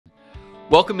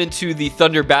Welcome into the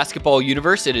Thunder basketball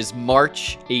universe. It is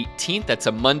March 18th. That's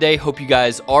a Monday. Hope you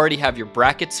guys already have your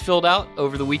brackets filled out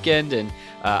over the weekend. And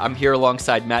I'm here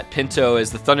alongside Matt Pinto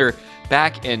as the Thunder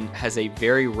back and has a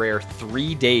very rare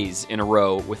 3 days in a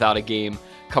row without a game,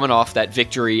 coming off that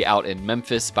victory out in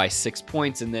Memphis by 6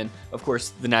 points. And then, of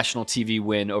course, the national TV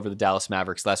win over the Dallas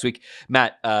Mavericks last week.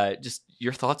 Matt, just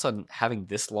your thoughts on having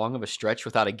this long of a stretch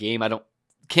without a game?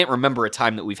 Can't remember a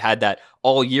time that we've had that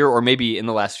all year or maybe in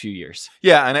the last few years.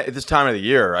 Yeah, and at this time of the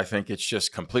year, I think it's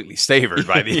just completely savored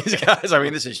by these guys. I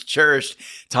mean, this is cherished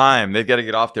time. They've got to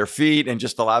get off their feet and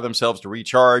just allow themselves to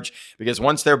recharge, because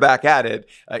once they're back at it,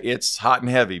 it's hot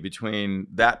and heavy between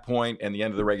that point and the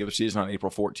end of the regular season on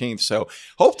April 14th. So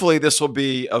hopefully this will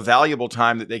be a valuable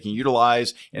time that they can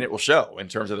utilize, and it will show in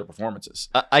terms of their performances.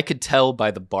 I could tell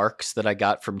by the barks that I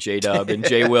got from J-Dub and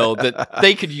J-Will that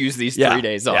they could use these 3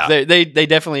 days off. Yeah. They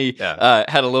definitely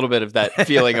had a little bit of that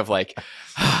feeling of like,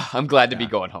 I'm glad to be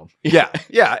going home.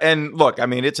 Yeah. And look, I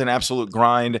mean, it's an absolute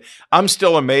grind. I'm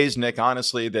still amazed, Nick,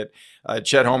 honestly, that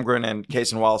Chet Holmgren and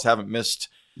Cason Wallace haven't missed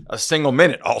a single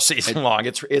minute all season long.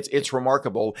 It's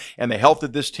remarkable. And the health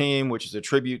of this team, which is a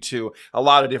tribute to a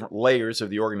lot of different layers of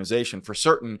the organization for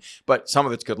certain, but some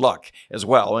of it's good luck as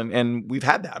well. And we've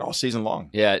had that all season long.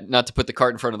 Yeah, not to put the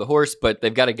cart in front of the horse, but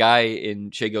they've got a guy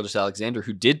in Shai Gilgeous-Alexander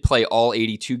who did play all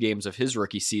 82 games of his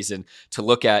rookie season to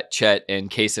look at. Chet and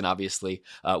Cason, obviously,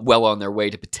 well on their way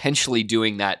to potentially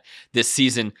doing that this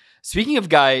season. Speaking of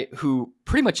guy who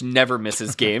pretty much never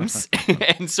misses games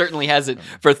and certainly hasn't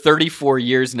for 34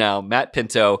 years now, Matt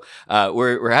Pinto,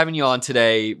 we're having you on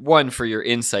today, one, for your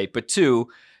insight, but two,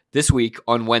 this week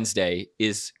on Wednesday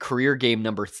is career game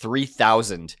number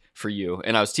 3,000 for you.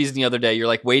 And I was teasing the other day, you're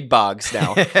like Wade Boggs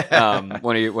now,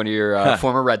 one of your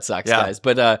former Red Sox guys.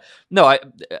 But no,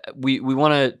 we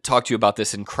want to talk to you about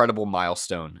this incredible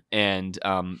milestone and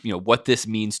what this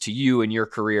means to you and your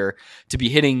career to be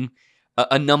hitting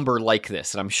a number like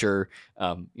this. And I'm sure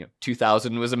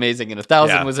 2,000 was amazing and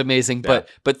 1,000 was amazing, but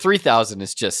 3,000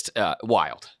 is just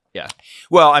wild. Yeah.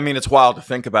 Well, I mean, it's wild to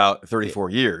think about 34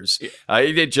 years.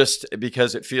 It just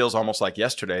because it feels almost like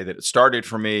yesterday that it started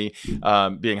for me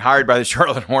being hired by the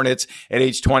Charlotte Hornets at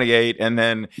age 28 and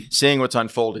then seeing what's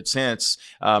unfolded since.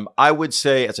 I would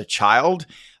say as a child,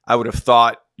 I would have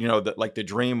thought, that like the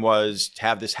dream was to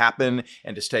have this happen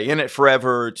and to stay in it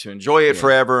forever, to enjoy it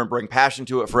forever and bring passion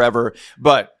to it forever.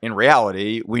 But in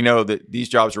reality, we know that these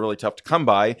jobs are really tough to come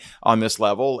by on this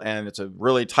level, and it's a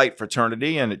really tight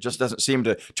fraternity, and it just doesn't seem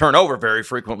to turn over very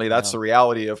frequently. That's the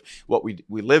reality of what we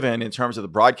live in terms of the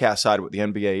broadcast side of what the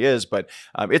NBA is. But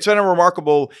it's been a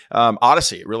remarkable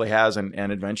odyssey. It really has an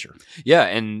adventure. Yeah,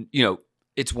 and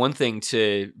it's one thing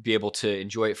to be able to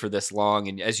enjoy it for this long.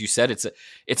 And as you said,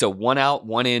 it's a one out,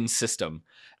 one in system.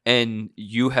 And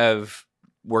you have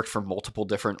worked for multiple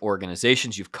different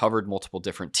organizations. You've covered multiple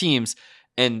different teams.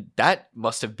 And that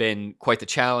must have been quite the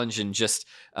challenge, and just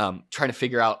trying to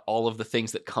figure out all of the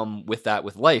things that come with that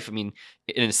with life. I mean,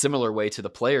 in a similar way to the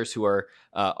players who are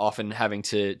often having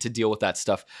to deal with that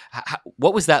stuff.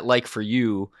 What was that like for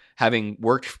you, having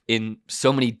worked in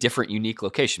so many different unique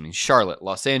locations? I mean, Charlotte,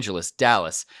 Los Angeles,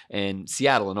 Dallas, and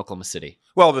Seattle and Oklahoma City.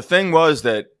 Well, the thing was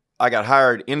that I got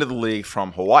hired into the league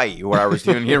from Hawaii, where I was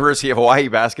doing University of Hawaii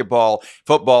basketball,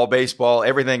 football, baseball,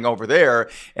 everything over there,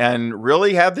 and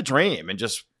really had the dream and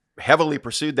just heavily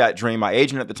pursued that dream. My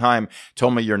agent at the time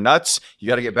told me, "You're nuts. You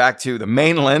got to get back to the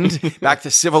mainland, back to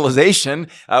civilization,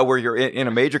 where you're in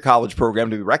a major college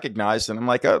program to be recognized." And I'm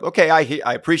like, okay,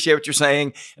 I appreciate what you're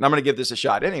saying, and I'm going to give this a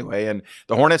shot anyway. And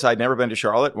the Hornets, I'd never been to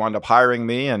Charlotte, wound up hiring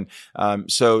me. And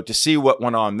so to see what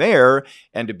went on there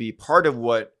and to be part of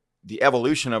what the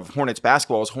evolution of Hornets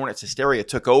basketball as Hornets hysteria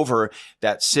took over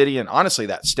that city and honestly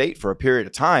that state for a period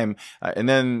of time. And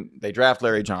then they draft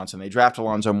Larry Johnson. They draft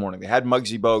Alonzo Mourning. They had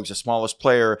Muggsy Bogues, the smallest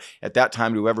player at that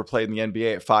time to ever played in the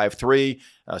NBA at 5'3".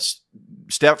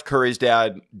 Steph Curry's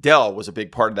dad, Dell, was a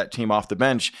big part of that team off the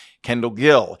bench, Kendall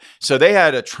Gill. So they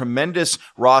had a tremendous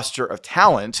roster of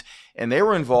talent, and they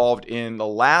were involved in the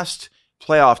last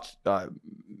playoff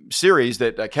series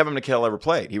that Kevin McHale ever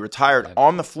played. He retired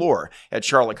on the floor at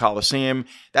Charlotte Coliseum.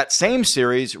 That same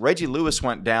series, Reggie Lewis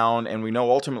went down, and we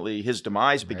know ultimately his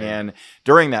demise began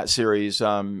during that series,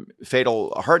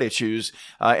 fatal heart issues,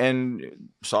 and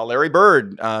saw Larry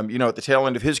Bird, at the tail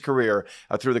end of his career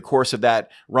through the course of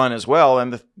that run as well.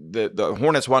 And the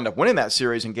Hornets wound up winning that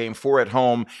series in Game 4 at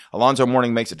home. Alonzo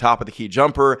Mourning makes a top of the key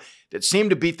jumper that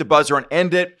seemed to beat the buzzer and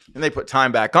end it, and they put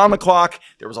time back on the clock.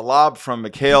 There was a lob from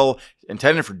McHale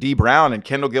intended for D. Brown, and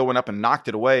Kendall Gill went up and knocked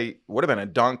it away. Would have been a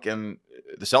dunk, and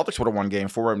the Celtics would have won game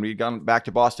 4 and we'd gone back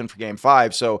to Boston for game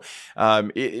 5. So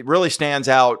it really stands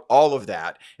out, all of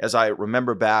that, as I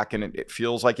remember back, and it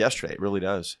feels like yesterday. It really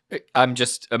does. I'm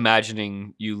just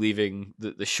imagining you leaving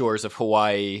the shores of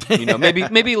Hawaii,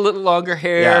 maybe a little longer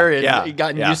hair, and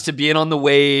gotten used to being on the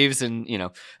waves and,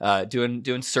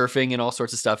 doing surfing and all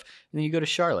sorts of stuff. And then you go to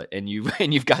Charlotte and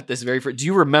you've got this do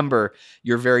you remember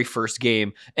your very first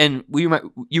game? And you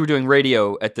were doing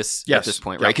radio at this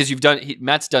point, right? Because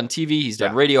Matt's done TV, he's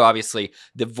done radio, obviously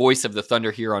the voice of the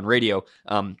Thunder here on radio.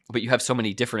 But you have so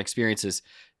many different experiences.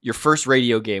 Your first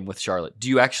radio game with Charlotte, do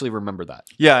you actually remember that?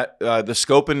 Yeah, the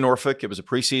Scope in Norfolk. It was a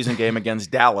preseason game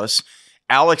against Dallas.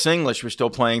 Alex English was still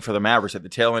playing for the Mavericks at the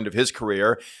tail end of his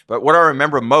career. But what I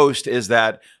remember most is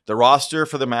that the roster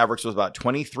for the Mavericks was about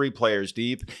 23 players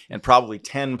deep and probably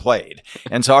 10 played.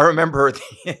 And so I remember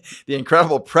the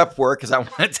incredible prep work because I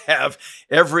wanted to have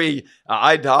every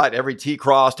I dot, every T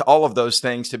crossed, all of those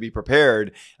things to be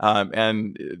prepared.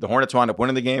 And the Hornets wound up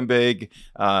winning the game big.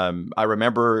 I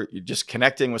remember just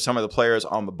connecting with some of the players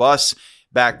on the bus.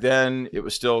 Back then, it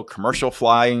was still commercial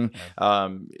flying.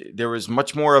 There was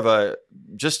much more of a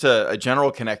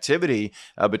general connectivity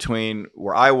between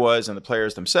where I was and the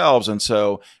players themselves. And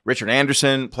so Richard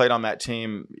Anderson played on that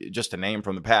team, just a name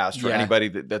from the past for anybody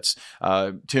that's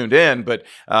tuned in. But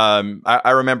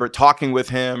I remember talking with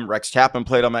him. Rex Chapman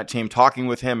played on that team, talking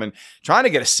with him and trying to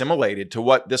get assimilated to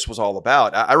what this was all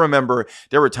about. I remember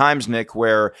there were times, Nick,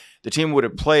 where the team would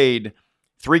have played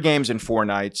 3 games in 4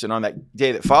 nights. And on that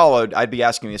day that followed, I'd be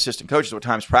asking the assistant coaches what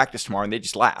time's practice tomorrow, and they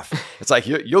just laugh. It's like,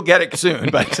 you'll get it soon,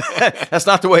 but that's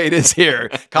not the way it is here.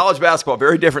 College basketball,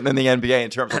 very different than the NBA in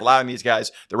terms of allowing these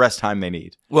guys the rest time they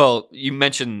need. Well, you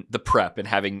mentioned the prep and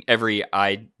having every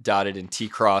I dotted and T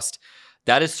crossed.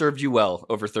 That has served you well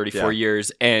over 34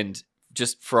 years. And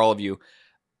just for all of you,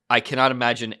 I cannot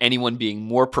imagine anyone being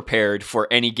more prepared for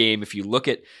any game. If you look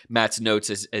at Matt's notes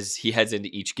as he heads into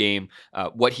each game,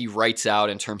 what he writes out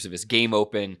in terms of his game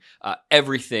open,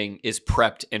 everything is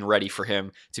prepped and ready for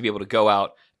him to be able to go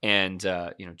out and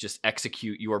just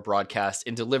execute your broadcast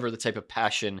and deliver the type of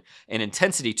passion and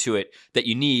intensity to it that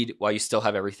you need while you still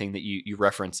have everything that you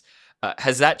reference.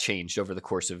 Has that changed over the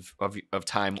course of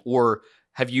time, or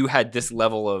have you had this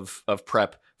level of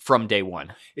prep from day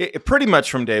one? Pretty much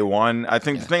from day one. I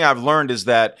think the thing I've learned is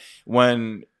that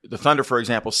when the Thunder, for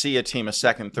example, see a team a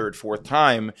second, third, fourth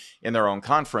time in their own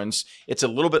conference, it's a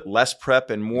little bit less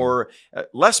prep and more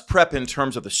less prep in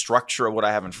terms of the structure of what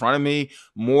I have in front of me,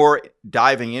 more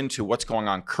diving into what's going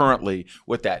on currently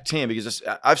with that team. Because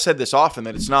I've said this often,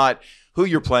 that it's not who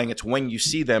you're playing, it's when you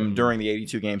see them during the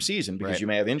 82-game season, because you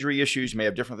may have injury issues, you may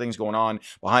have different things going on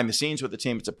behind the scenes with the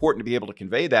team. It's important to be able to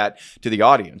convey that to the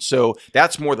audience. So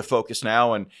that's more the focus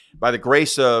now. And by the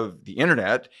grace of the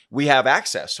internet, we have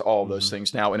access to all of those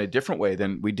things now in a different way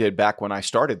than we did back when I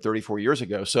started 34 years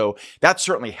ago. So that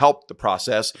certainly helped the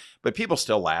process. But people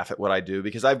still laugh at what I do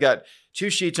because I've got 2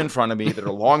 sheets in front of me that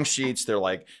are long sheets. They're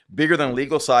like bigger than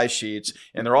legal size sheets,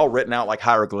 and they're all written out like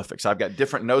hieroglyphics. I've got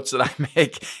different notes that I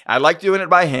make. I like doing it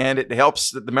by hand. It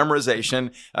helps the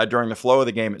memorization during the flow of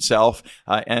the game itself.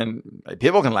 And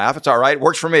people can laugh. It's all right. It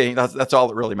works for me. That's all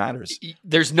that really matters.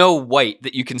 There's no white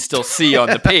that you can still see on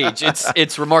the page.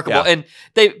 It's remarkable. And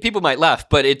people might laugh,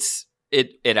 but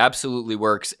it absolutely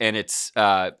works. And it's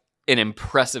an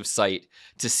impressive sight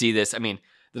to see this. I mean,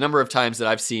 the number of times that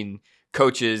I've seen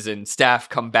coaches and staff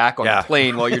come back on the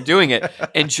plane while you're doing it,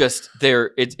 and just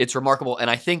it's remarkable. And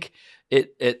I think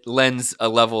it lends a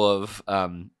level of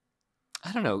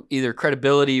I don't know, either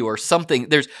credibility or something.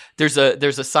 There's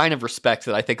a sign of respect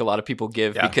that I think a lot of people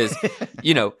give because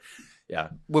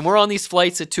when we're on these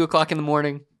flights at 2:00 in the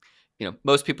morning,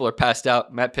 most people are passed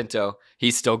out. Matt Pinto,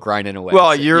 he's still grinding away.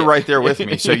 Well, you're right there with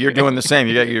me. So you're doing the same.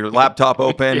 You got your laptop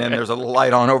open and there's a little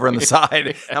light on over on the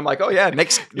side. I'm like, oh yeah,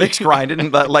 Nick's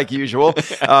grinding like usual.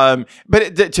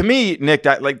 But to me, Nick,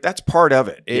 that's part of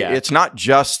it. It's not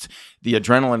just the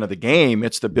adrenaline of the game,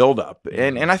 it's the buildup.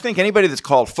 And I think anybody that's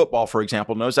called football, for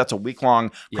example, knows that's a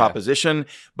week-long proposition.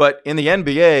 But in the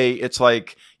NBA, it's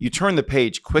like you turn the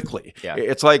page quickly.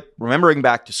 It's like remembering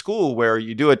back to school where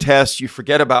you do a test, you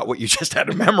forget about what you just had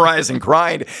to memorize and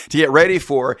grind to get ready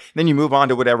for, then you move on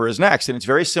to whatever is next. And it's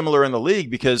very similar in the league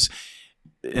because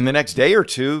in the next day or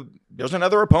two, there's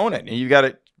another opponent. And you got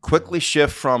to quickly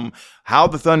shift from how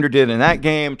the Thunder did in that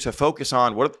game to focus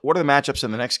on what are the matchups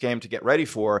in the next game to get ready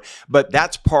for. But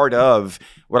that's part of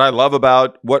what I love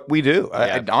about what we do,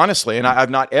 honestly. And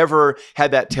I've not ever had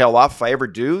that tail off. If I ever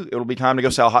do, it'll be time to go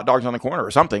sell hot dogs on the corner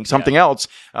or something else.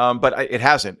 But it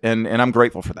hasn't. And I'm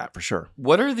grateful for that for sure.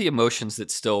 What are the emotions that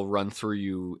still run through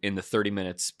you in the 30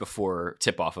 minutes before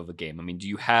tip-off of a game? I mean, do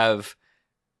you have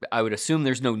I would assume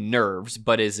there's no nerves,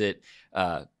 but is it,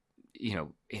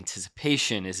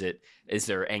 anticipation? Is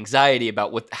there anxiety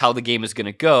about how the game is going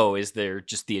to go? Is there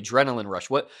just the adrenaline rush?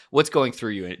 What's going through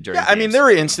you during games? I mean, there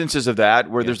are instances of that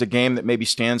where there's a game that maybe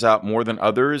stands out more than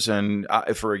others. And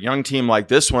for a young team like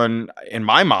this one, in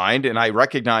my mind, and I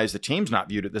recognize the team's not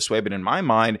viewed it this way, but in my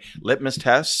mind, litmus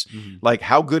tests, like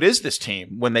how good is this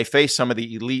team when they face some of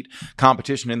the elite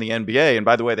competition in the NBA? And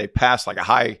by the way, they passed like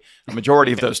a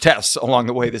majority of those tests along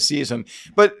the way this season.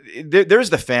 But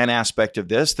there's the fan aspect of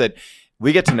this that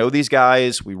we get to know these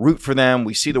guys, we root for them,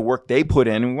 we see the work they put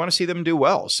in, and we want to see them do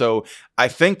well. So I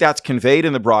think that's conveyed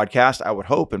in the broadcast, I would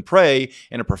hope and pray,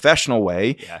 in a professional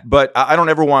way. Yeah. But I don't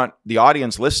ever want the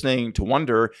audience listening to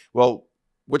wonder, well,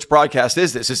 which broadcast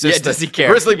is this? Is this the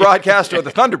Grizzly broadcast or the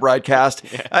Thunder broadcast?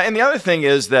 Yeah. And the other thing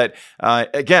is that,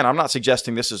 again, I'm not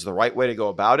suggesting this is the right way to go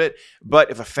about it, but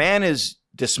if a fan is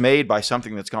dismayed by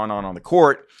something that's gone on the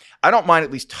court, I don't mind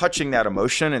at least touching that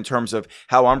emotion in terms of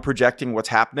how I'm projecting what's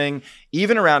happening,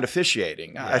 even around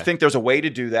officiating. Yeah. I think there's a way to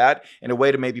do that and a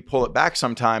way to maybe pull it back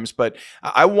sometimes, but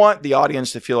I want the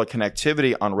audience to feel a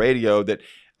connectivity on radio that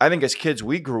I think as kids,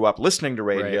 we grew up listening to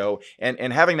radio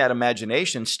and having that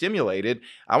imagination stimulated.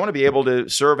 I want to be able to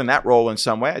serve in that role in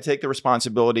some way. I take the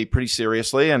responsibility pretty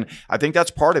seriously, and I think that's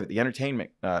part of it, the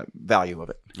entertainment value of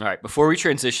it. All right. Before we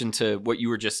transition to what you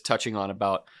were just touching on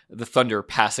about the Thunder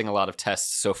passing a lot of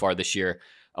tests so far this year,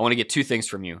 I want to get two things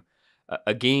from you.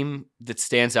 A game that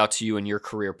stands out to you in your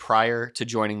career prior to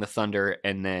joining the Thunder,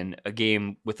 and then a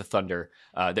game with the Thunder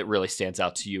that really stands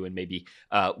out to you, and maybe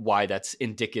why that's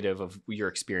indicative of your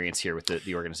experience here with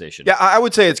the organization. Yeah, I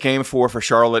would say it's game 4 for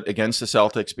Charlotte against the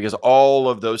Celtics, because all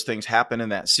of those things happen in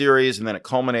that series, and then it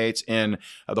culminates in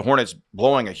the Hornets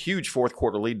blowing a huge fourth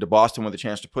quarter lead to Boston with a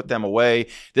chance to put them away.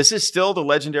 This is still the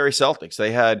legendary Celtics.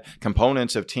 They had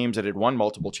components of teams that had won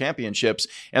multiple championships,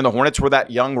 and the Hornets were that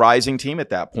young rising team at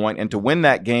that point. And to win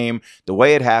that game, the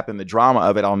way it happened, the drama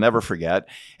of it, I'll never forget.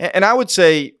 And I would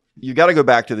say you got to go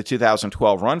back to the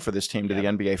 2012 run for this team to the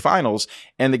NBA Finals.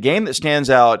 And the game that stands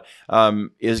out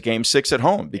is Game 6 at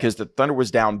home, because the Thunder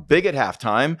was down big at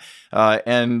halftime.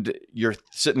 And you're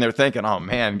sitting there thinking, oh,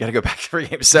 man, got to go back for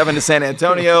Game 7 to San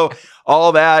Antonio.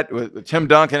 All that with Tim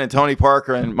Duncan and Tony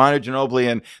Parker and Manu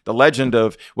Ginobili and the legend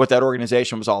of what that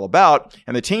organization was all about.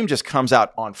 And the team just comes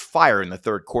out on fire in the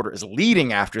third quarter, is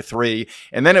leading after 3.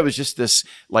 And then it was just this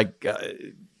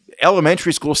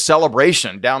elementary school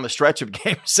celebration down the stretch of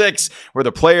Game 6, where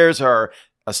the players are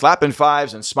slapping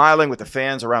fives and smiling with the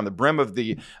fans around the brim of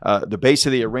the base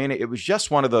of the arena. It was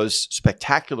just one of those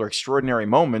spectacular, extraordinary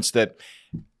moments that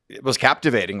it was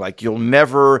captivating. Like, you'll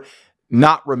never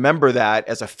not remember that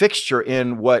as a fixture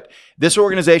in what this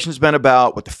organization's been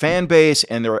about, what the fan base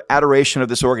and their adoration of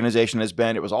this organization has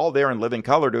been. It was all there in living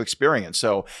color to experience.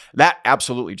 So that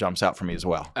absolutely jumps out for me as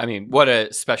well. I mean, what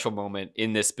a special moment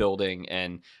in this building.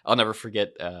 And I'll never forget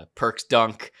Perk's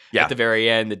dunk at the very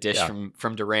end, the dish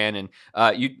from Duran. And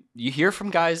you hear from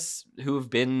guys who have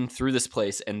been through this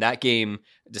place, and that game,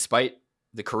 despite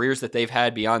the careers that they've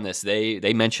had beyond this,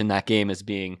 they mentioned that game as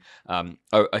being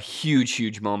a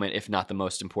huge moment, if not the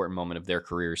most important moment of their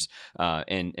careers,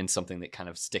 and something that kind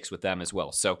of sticks with them as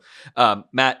well. So,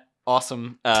 Matt,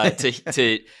 awesome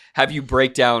to have you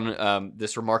break down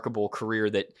this remarkable career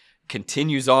that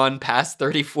continues on past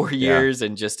 34 years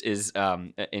and just is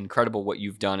incredible what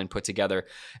you've done and put together,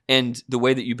 and the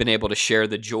way that you've been able to share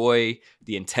the joy,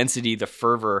 the intensity, the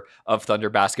fervor of Thunder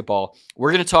basketball.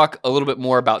 We're going to talk a little bit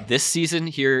more about this season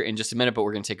here in just a minute, but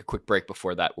we're going to take a quick break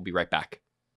before that. We'll be right back.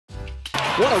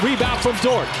 What a rebound from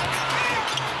Dort.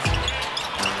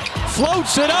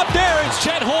 Floats it up there. It's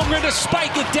Chet Holmgren to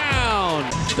spike it down.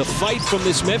 The fight from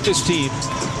this Memphis team.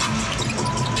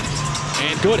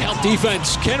 And good help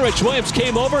defense. Kenrich Williams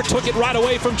came over, took it right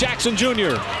away from Jackson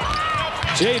Jr.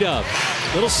 J-Dub,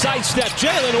 little sidestep.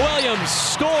 Jalen Williams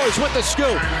scores with the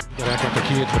scoop. Back up the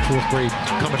kid in the 4th grade,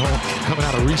 coming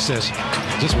out of recess.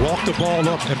 Just walk the ball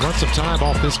up and run some time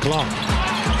off this clock.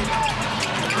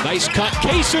 Nice cut.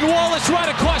 Cason Wallace right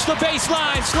across the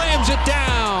baseline, slams it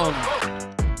down.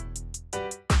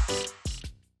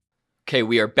 Okay,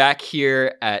 we are back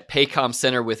here at Paycom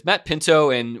Center with Matt Pinto,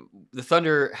 and the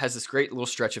Thunder has this great little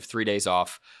stretch of 3 days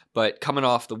off, but coming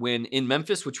off the win in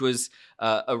Memphis, which was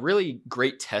a really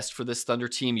great test for this Thunder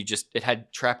team. It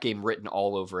had trap game written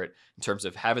all over it in terms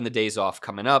of having the days off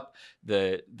coming up.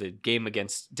 The game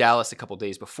against Dallas a couple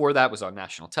days before that was on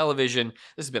national television.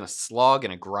 This has been a slog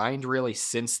and a grind really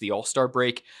since the All-Star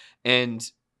break, and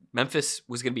Memphis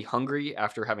was going to be hungry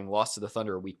after having lost to the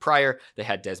Thunder a week prior. They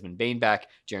had Desmond Bane back,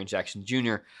 Jaren Jackson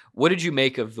Jr. What did you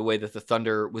make of the way that the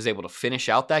Thunder was able to finish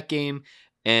out that game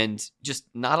and just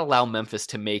not allow Memphis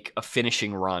to make a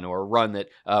finishing run or a run that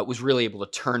was really able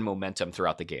to turn momentum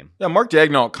throughout the game. Yeah, Mark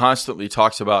Daigneault constantly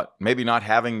talks about maybe not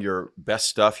having your best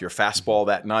stuff, your fastball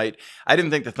that night. I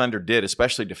didn't think the Thunder did,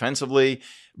 especially defensively.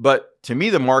 But to me,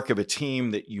 the mark of a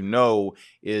team that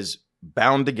is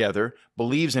bound together,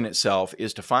 believes in itself,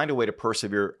 is to find a way to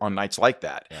persevere on nights like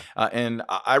that. Yeah. And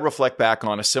I reflect back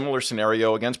on a similar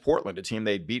scenario against Portland, a team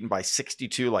they'd beaten by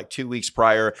 62 like 2 weeks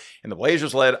prior. And the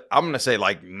Blazers led, I'm going to say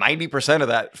like 90% of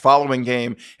that following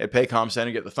game at Paycom Center.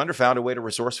 Yet the Thunder found a way to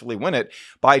resourcefully win it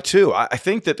by 2. I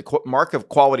think that the mark of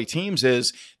quality teams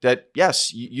is that,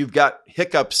 yes, you've got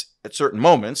hiccups at certain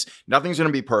moments. Nothing's going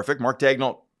to be perfect. Mark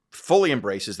Daigneault fully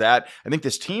embraces that. I think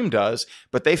this team does,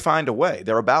 but they find a way.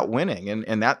 They're about winning,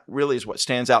 and that really is what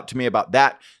stands out to me about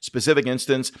that specific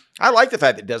instance. I like the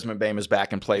fact that Desmond Bane is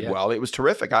back and played well. It was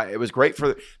terrific. It was great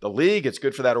for the league. It's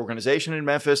good for that organization in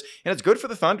Memphis, and it's good for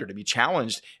the Thunder to be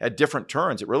challenged at different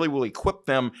turns. It really will equip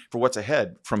them for what's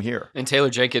ahead from here. And Taylor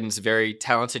Jenkins, very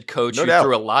talented coach, No who doubt.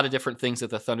 threw a lot of different things at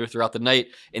the Thunder throughout the night,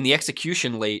 and the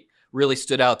execution late really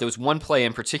stood out. There was one play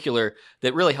in particular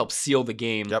that really helped seal the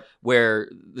game, where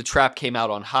the trap came out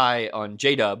on high on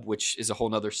J-Dub, which is a whole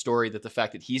nother story, that the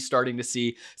fact that he's starting to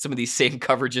see some of these same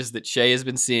coverages that Shai has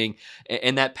been seeing,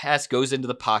 and that pass goes into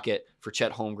the pocket for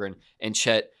Chet Holmgren, and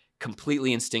Chet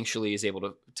completely instinctually is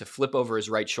able to flip over his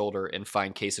right shoulder and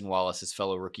find Cason Wallace, his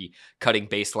fellow rookie, cutting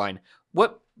baseline.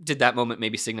 What did that moment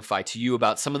maybe signify to you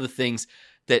about some of the things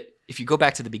that, if you go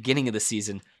back to the beginning of the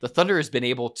season, the Thunder has been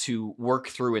able to work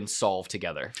through and solve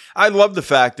together? I love the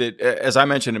fact that, as I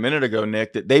mentioned a minute ago,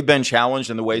 Nick, that they've been challenged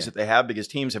in the ways that they have, because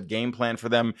teams have game planned for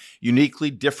them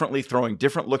uniquely, differently, throwing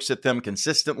different looks at them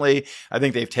consistently. I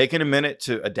think they've taken a minute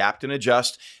to adapt and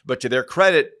adjust, but to their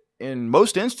credit, in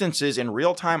most instances, in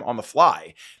real time on the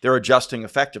fly, they're adjusting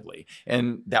effectively.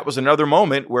 And that was another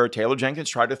moment where Taylor Jenkins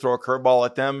tried to throw a curveball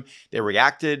at them. They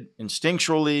reacted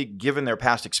instinctually, given their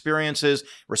past experiences,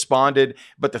 responded.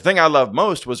 But the thing I loved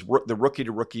most was the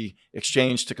rookie-to-rookie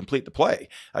exchange to complete the play.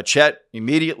 Chet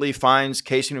immediately finds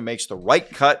Cason, who makes the right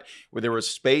cut where there was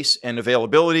space and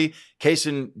availability.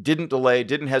 Cason didn't delay,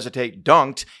 didn't hesitate,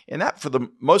 dunked, and that, for the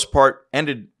most part,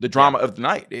 ended the drama of the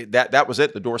night. That was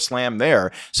it. The door slammed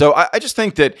there. So I just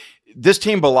think that this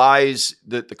team belies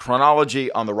the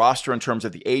chronology on the roster in terms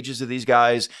of the ages of these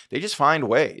guys. They just find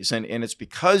ways. And it's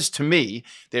because, to me,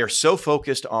 they are so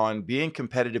focused on being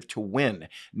competitive to win,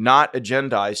 not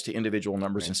agendized to individual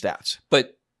numbers and stats.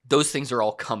 But those things are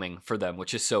all coming for them,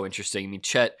 which is so interesting. I mean,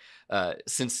 Chet,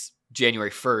 since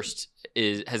January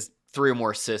 1st, has 3 or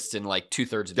more assists in like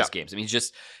 2/3 of his games. I mean,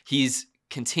 he's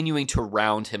continuing to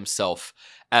round himself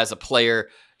as a player.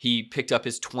 He picked up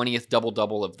his 20th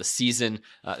double-double of the season.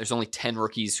 There's only 10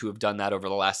 rookies who have done that over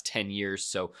the last 10 years.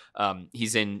 So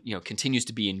he's continues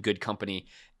to be in good company,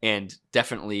 and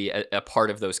definitely a part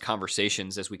of those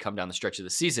conversations as we come down the stretch of the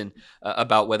season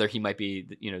about whether he might be,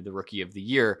 the rookie of the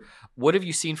year. What have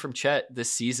you seen from Chet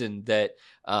this season that,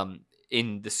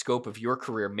 in the scope of your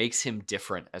career, makes him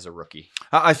different as a rookie?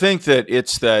 I think that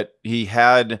it's that he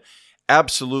had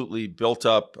absolutely built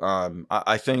up,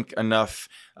 I think, enough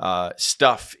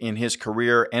stuff in his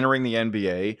career entering the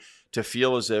NBA to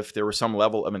feel as if there was some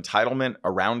level of entitlement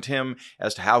around him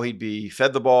as to how he'd be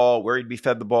fed the ball, where he'd be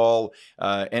fed the ball,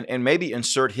 and maybe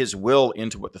insert his will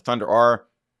into what the Thunder are.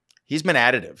 He's been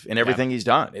additive in everything he's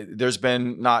done. There's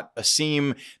been not a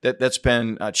seam that's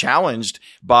been challenged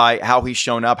by how he's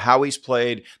shown up, how he's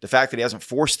played, the fact that he hasn't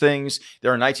forced things.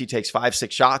 There are nights he takes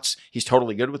 5-6 shots. He's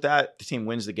totally good with that. The team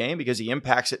wins the game because he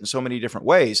impacts it in so many different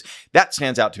ways. That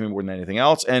stands out to me more than anything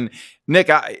else. And Nick,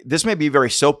 this may be very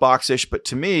soapbox-ish, but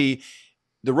to me,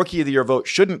 the Rookie of the Year vote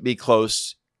shouldn't be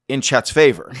close in Chet's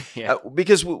favor.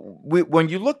 Because when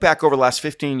you look back over the last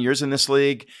 15 years in this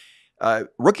league,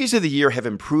 Rookies of the Year have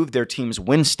improved their team's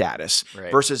win status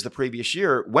versus the previous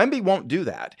year. Wemby won't do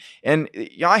that. And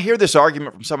I hear this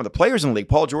argument from some of the players in the league.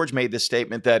 Paul George made this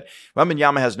statement that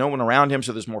Wembanyama has no one around him,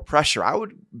 so there's more pressure. I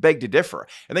would beg to differ.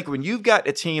 I think when you've got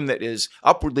a team that is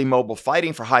upwardly mobile,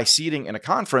 fighting for high seeding in a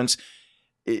conference,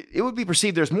 it would be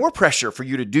perceived there's more pressure for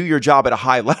you to do your job at a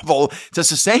high level to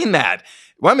sustain that.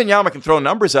 Wembanyama can throw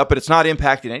numbers up, but it's not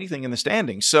impacting anything in the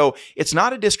standings. So it's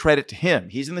not a discredit to him.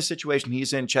 He's in the situation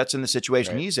he's in. Chet's in the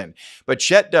situation he's in. But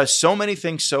Chet does so many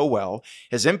things so well,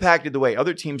 has impacted the way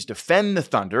other teams defend the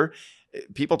Thunder.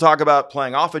 People talk about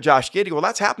playing off of Josh Giddey. Well,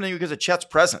 that's happening because of Chet's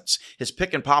presence, his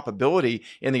pick and pop ability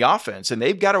in the offense. And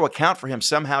they've got to account for him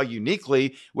somehow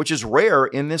uniquely, which is rare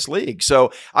in this league.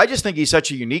 So I just think he's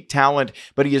such a unique talent,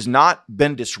 but he has not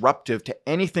been disruptive to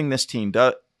anything this team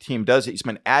team does, he's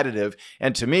been additive.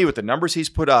 And to me, with the numbers he's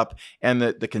put up and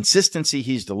the consistency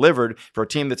he's delivered for a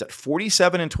team that's at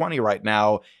 47-20 right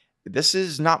now, this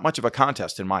is not much of a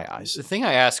contest in my eyes. The thing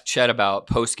I asked Chet about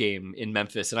post-game in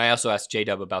Memphis, and I also asked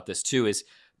J-Dub about this too, is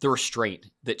the restraint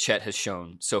that Chet has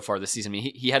shown so far this season. I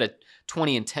mean, he had a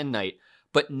 20-10 night,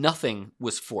 but nothing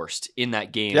was forced in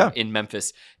that game in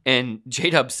Memphis. And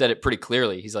J-Dub said it pretty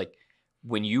clearly. He's like,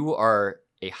 when you are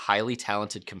a highly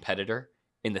talented competitor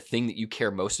and the thing that you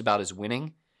care most about is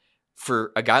winning,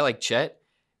 for a guy like Chet,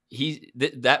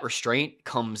 that restraint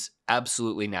comes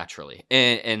absolutely naturally.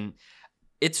 And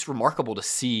it's remarkable to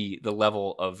see the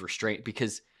level of restraint,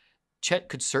 because Chet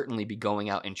could certainly be going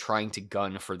out and trying to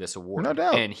gun for this award. No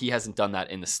doubt. And he hasn't done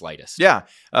that in the slightest. Yeah.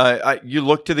 You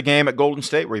look to the game at Golden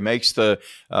State where he makes the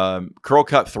curl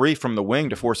cut three from the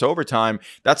wing to force overtime.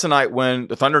 That's a night when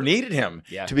the Thunder needed him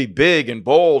to be big and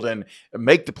bold and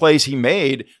make the plays he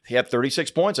made. He had 36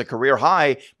 points, a career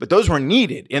high, but those were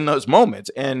needed in those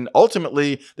moments. And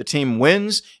ultimately, the team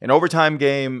wins an overtime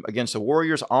game against the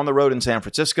Warriors on the road in San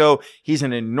Francisco. He's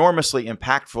an enormously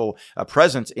impactful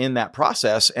presence in that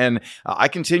process. And I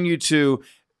continue to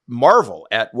marvel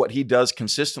at what he does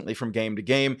consistently from game to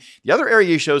game. The other area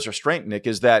he shows restraint, Nick,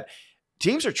 is that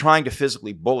teams are trying to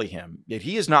physically bully him, yet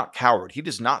he is not coward. He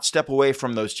does not step away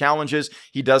from those challenges.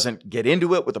 He doesn't get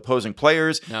into it with opposing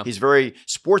players. No. He's very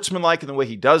sportsmanlike in the way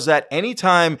he does that.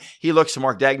 Anytime he looks to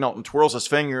Mark Daigneault and twirls his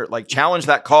finger, like challenge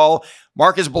that call,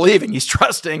 Mark is believing, he's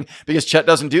trusting, because Chet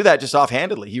doesn't do that just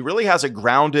offhandedly. He really has a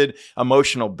grounded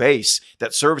emotional base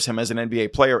that serves him as an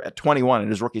NBA player at 21 in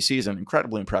his rookie season.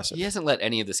 Incredibly impressive. He hasn't let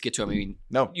any of this get to him. I mean,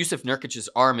 Yusuf Nurkic's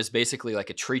arm is basically like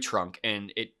a tree trunk,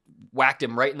 and it whacked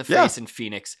him right in the face in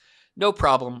Phoenix. No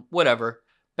problem, whatever.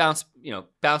 Bounce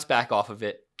back off of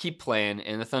it, keep playing,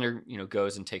 and the Thunder,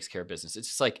 goes and takes care of business. It's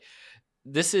just like,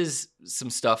 this is some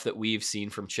stuff that we've seen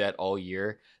from Chet all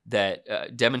year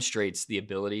that demonstrates the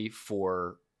ability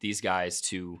for these guys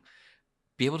to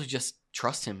be able to just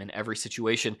trust him in every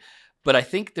situation. But I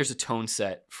think there's a tone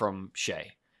set from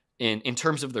Shai in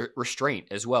terms of the restraint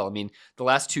as well. I mean, the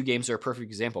last two games are a perfect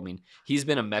example. I mean, he's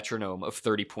been a metronome of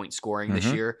 30-point scoring this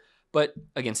year, but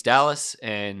against Dallas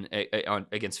and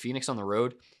against Phoenix on the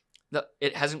road,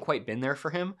 it hasn't quite been there for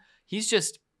him. He's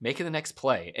just making the next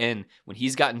play. And when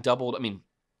he's gotten doubled, I mean,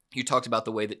 you talked about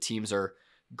the way that teams are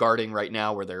guarding right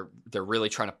now, where they're really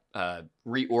trying to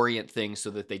reorient things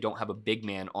so that they don't have a big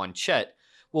man on Chet.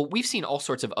 Well, we've seen all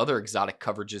sorts of other exotic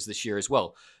coverages this year as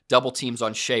well. Double teams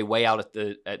on Shai way out at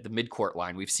the midcourt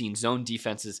line. We've seen zone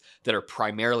defenses that are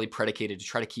primarily predicated to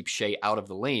try to keep Shai out of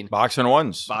the lane. Box and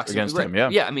ones against him,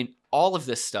 Yeah, I mean, all of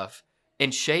this stuff.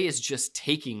 And Shai is just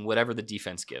taking whatever the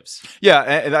defense gives. Yeah,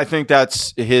 and I think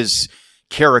that's his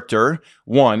character,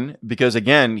 one, because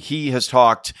again, he has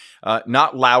talked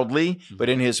not loudly, but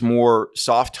in his more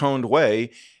soft-toned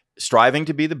way, striving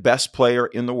to be the best player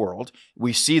in the world.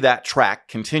 We see that track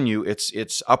continue.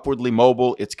 It's upwardly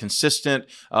mobile. It's consistent.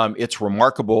 It's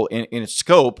remarkable in its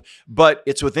scope, but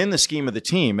it's within the scheme of the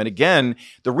team. And again,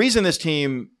 the reason this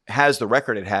team has the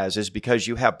record it has is because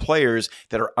you have players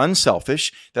that are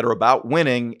unselfish, that are about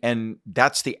winning, and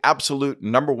that's the absolute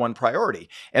number one priority.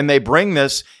 And they bring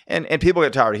this, and people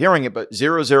get tired of hearing it, but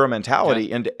 0-0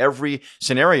 mentality into every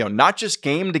scenario, not just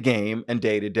game to game and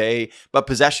day to day, but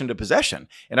possession to possession.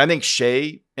 And I think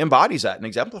Shai embodies that and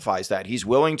exemplifies that. He's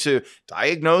willing to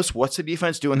diagnose what's the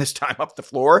defense doing this time up the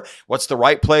floor, what's the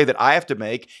right play that I have to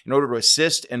make in order to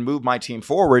assist and move my team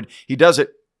forward. He does it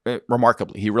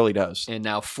remarkably. He really does. And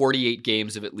now 48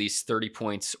 games of at least 30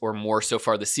 points or more so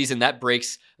far this season. That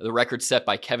breaks the record set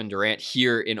by Kevin Durant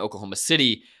here in Oklahoma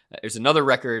City. There's another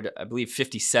record, I believe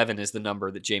 57 is the number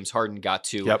that James Harden got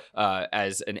to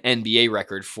as an NBA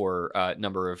record for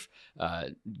number of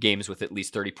games with at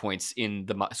least 30 points in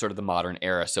the sort of the modern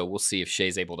era. So we'll see if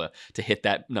Shai's able to hit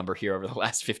that number here over the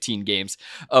last 15 games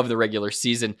of the regular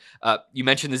season. You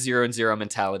mentioned the 0-0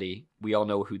 mentality. We all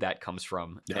know who that comes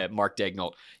from, Mark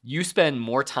Daigneault. You spend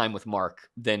more time with Mark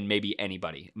than maybe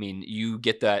anybody. I mean, you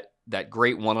get that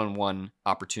great one-on-one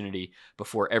opportunity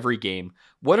before every game.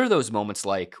 What are those moments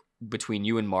like between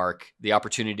you and Mark, the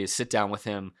opportunity to sit down with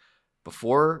him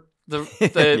before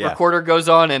the recorder goes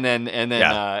on, and then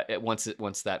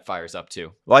once that fires up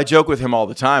too? Well, I joke with him all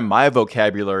the time. My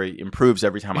vocabulary improves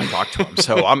every time I talk to him.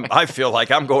 So I feel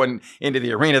like I'm going into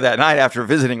the arena that night after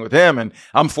visiting with him, and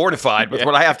I'm fortified with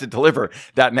what I have to deliver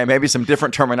that night. Maybe some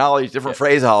different terminology, different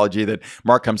phraseology that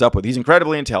Mark comes up with. He's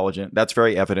incredibly intelligent. That's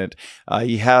very evident.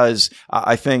 He has,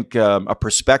 I think, a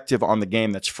perspective on the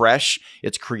game that's fresh.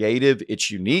 It's creative.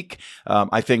 It's unique.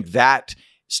 I think that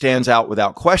stands out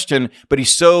without question, but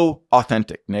he's so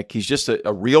authentic, Nick. He's just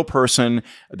a real person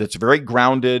that's very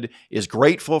grounded, is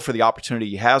grateful for the opportunity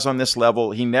he has on this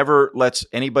level. He never lets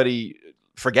anybody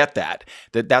forget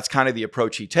that's kind of the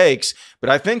approach he takes. But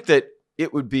I think that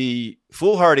it would be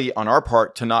foolhardy on our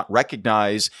part to not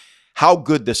recognize how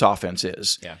good this offense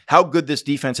is, how good this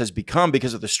defense has become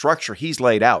because of the structure he's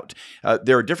laid out.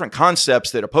 There are different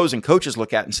concepts that opposing coaches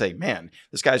look at and say, man,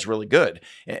 this guy's really good.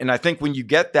 And I think when you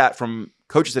get that from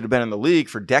coaches that have been in the league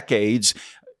for decades,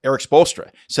 Eric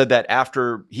Spoelstra said that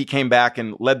after he came back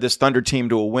and led this Thunder team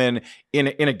to a win in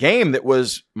a game that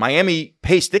was Miami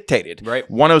pace dictated, right?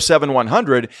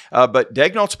 107-100. But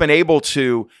Daigneault's been able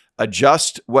to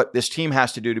adjust what this team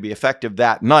has to do to be effective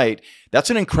that night.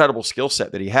 That's an incredible skill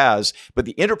set that he has, but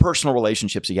the interpersonal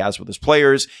relationships he has with his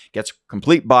players gets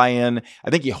complete buy-in.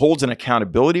 I think he holds an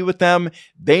accountability with them.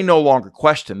 They no longer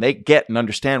question. They get and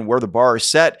understand where the bar is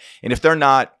set. And if they're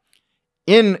not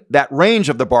in that range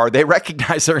of the bar, they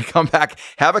recognize they're going to come back,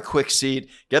 have a quick seat,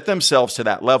 get themselves to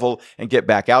that level, and get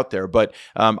back out there. But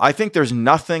I think there's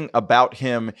nothing about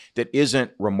him that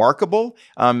isn't remarkable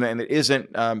and that isn't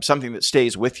something that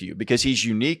stays with you, because he's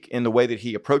unique in the way that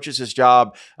he approaches his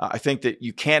job. I think that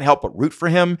you can't help but root for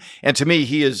him. And to me,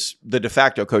 he is the de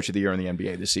facto coach of the year in the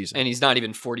NBA this season. And he's not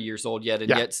even 40 years old yet. And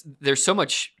yet there's so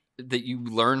much that you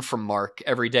learn from Mark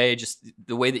every day, just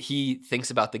the way that he thinks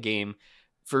about the game.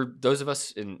 For those of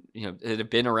us that have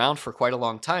been around for quite a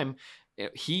long time,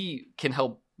 he can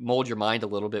help mold your mind a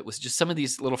little bit with just some of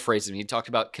these little phrases. I mean, he talked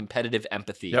about competitive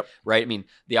empathy, right? I mean,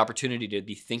 the opportunity to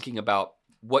be thinking about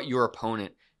what your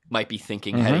opponent might be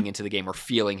thinking heading into the game or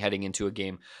feeling heading into a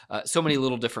game. So many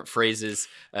little different phrases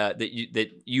that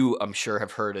you I'm sure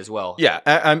have heard as well.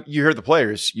 Yeah, you hear the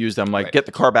players use them, like get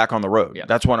the car back on the road. Yeah.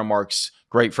 That's one of Mark's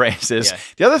great phrases. Yeah.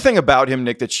 The other thing about him,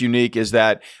 Nick, that's unique is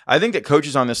that I think that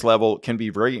coaches on this level can be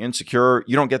very insecure.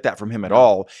 You don't get that from him at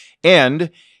all.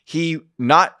 And he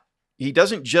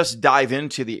doesn't just dive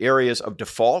into the areas of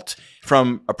default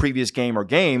from a previous game or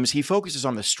games. He focuses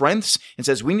on the strengths and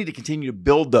says, we need to continue to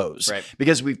build those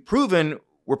because we've proven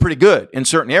we're pretty good in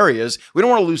certain areas. We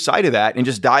don't want to lose sight of that and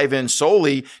just dive in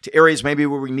solely to areas maybe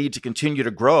where we need to continue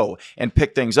to grow and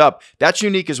pick things up. That's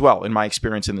unique as well in my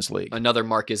experience in this league. Another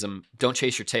Markism, don't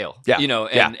chase your tail,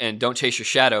 and don't chase your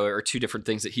shadow are two different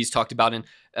things that he's talked about. And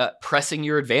pressing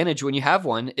your advantage when you have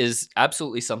one is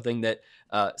absolutely something that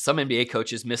some NBA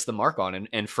coaches miss the mark on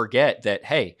and forget that,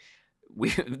 hey,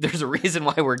 there's a reason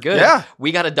why we're good. Yeah.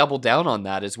 We got to double down on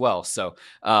that as well. So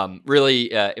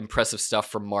really impressive stuff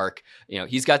from Mark.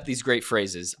 He's got these great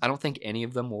phrases. I don't think any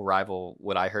of them will rival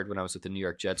what I heard when I was with the New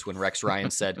York Jets when Rex Ryan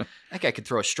said, that guy could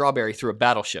throw a strawberry through a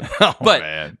battleship.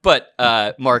 But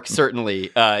Mark certainly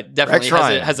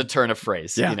definitely has a turn of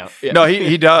phrase. Yeah. No,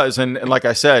 he does. And like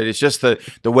I said, it's just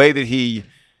the way that he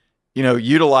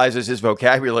utilizes his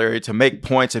vocabulary to make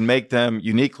points and make them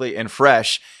uniquely and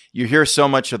fresh. You hear so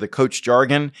much of the coach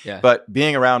jargon, but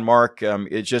being around Mark,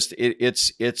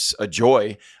 it's a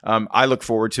joy. I look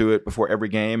forward to it before every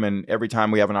game and every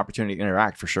time we have an opportunity to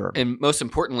interact, for sure. And most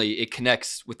importantly, it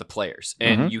connects with the players,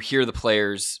 and you hear the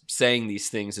players saying these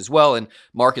things as well. And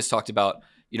Mark has talked about,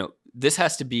 this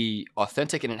has to be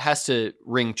authentic and it has to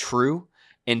ring true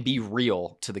and be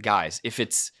real to the guys. If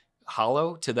it's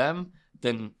hollow to them,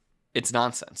 then it's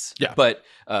nonsense. Yeah. But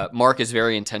Mark is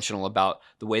very intentional about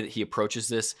the way that he approaches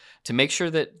this to make sure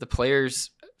that the players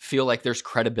feel like there's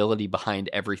credibility behind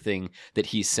everything that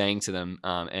he's saying to them.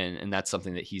 And that's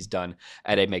something that he's done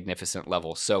at a magnificent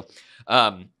level. So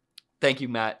thank you,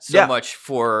 Matt, so much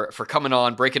for coming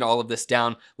on, breaking all of this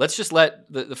down. Let's just let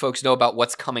the folks know about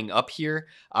what's coming up here.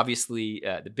 Obviously,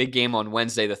 the big game on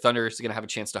Wednesday, the Thunder is going to have a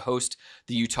chance to host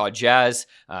the Utah Jazz.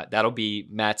 That'll be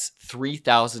Matt's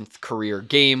 3,000th career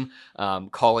game,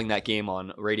 calling that game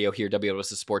on radio here, WLS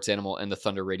Sports Animal and the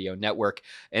Thunder Radio Network.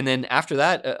 And then after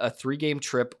that, a 3-game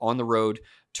trip on the road,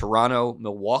 Toronto,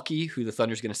 Milwaukee, who the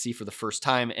Thunder is going to see for the first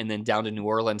time, and then down to New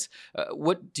Orleans.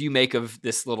 What do you make of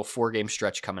this little 4-game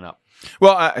stretch coming up?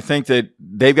 Well, I think that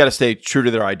they've got to stay true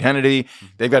to their identity.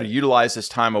 They've got to utilize this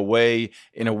time away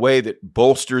in a way that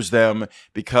bolsters them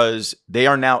because they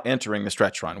are now entering the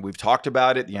stretch run. We've talked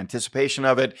about it, the anticipation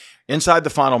of it. Inside the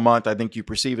final month, I think you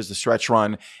perceive as the stretch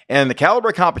run. And the caliber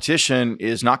of competition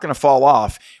is not going to fall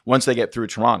off once they get through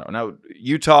Toronto. Now,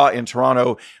 Utah and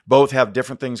Toronto both have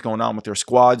different things going on with their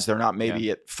squads. They're not maybe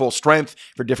at full strength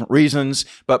for different reasons,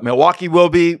 but Milwaukee will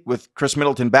be with Chris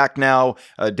Middleton back now.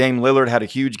 Dame Lillard had a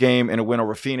huge game in a win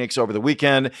over Phoenix over the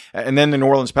weekend. And then the New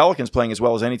Orleans Pelicans playing as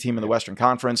well as any team in the Western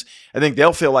Conference. I think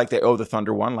they'll feel like they owe the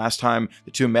Thunder one. Last time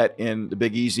the two met in the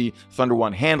Big Easy, Thunder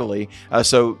won handily.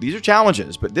 So these are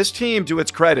challenges, but this team, to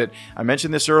its credit, I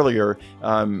mentioned this earlier,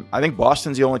 I think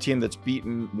Boston's the only team that's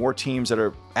beaten more teams that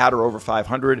are at or over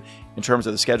 500 in terms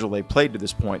of the schedule they played to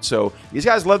this point. So these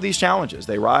guys love these challenges.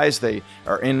 They rise, they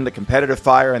are in the competitive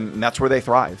fire, and that's where they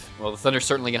thrive. Well, the Thunder's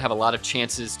certainly going to have a lot of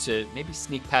chances to maybe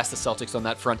sneak past the Celtics on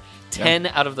that front. 10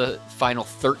 out of the final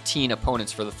 13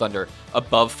 opponents for the Thunder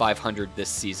above 500 this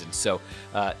season. So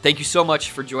thank you so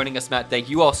much for joining us, Matt. Thank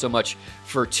you all so much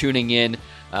for tuning in.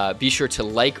 Be sure to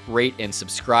like, rate, and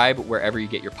subscribe wherever you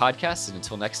get your podcasts. And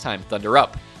until next time, Thunder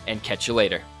up, and catch you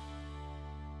later.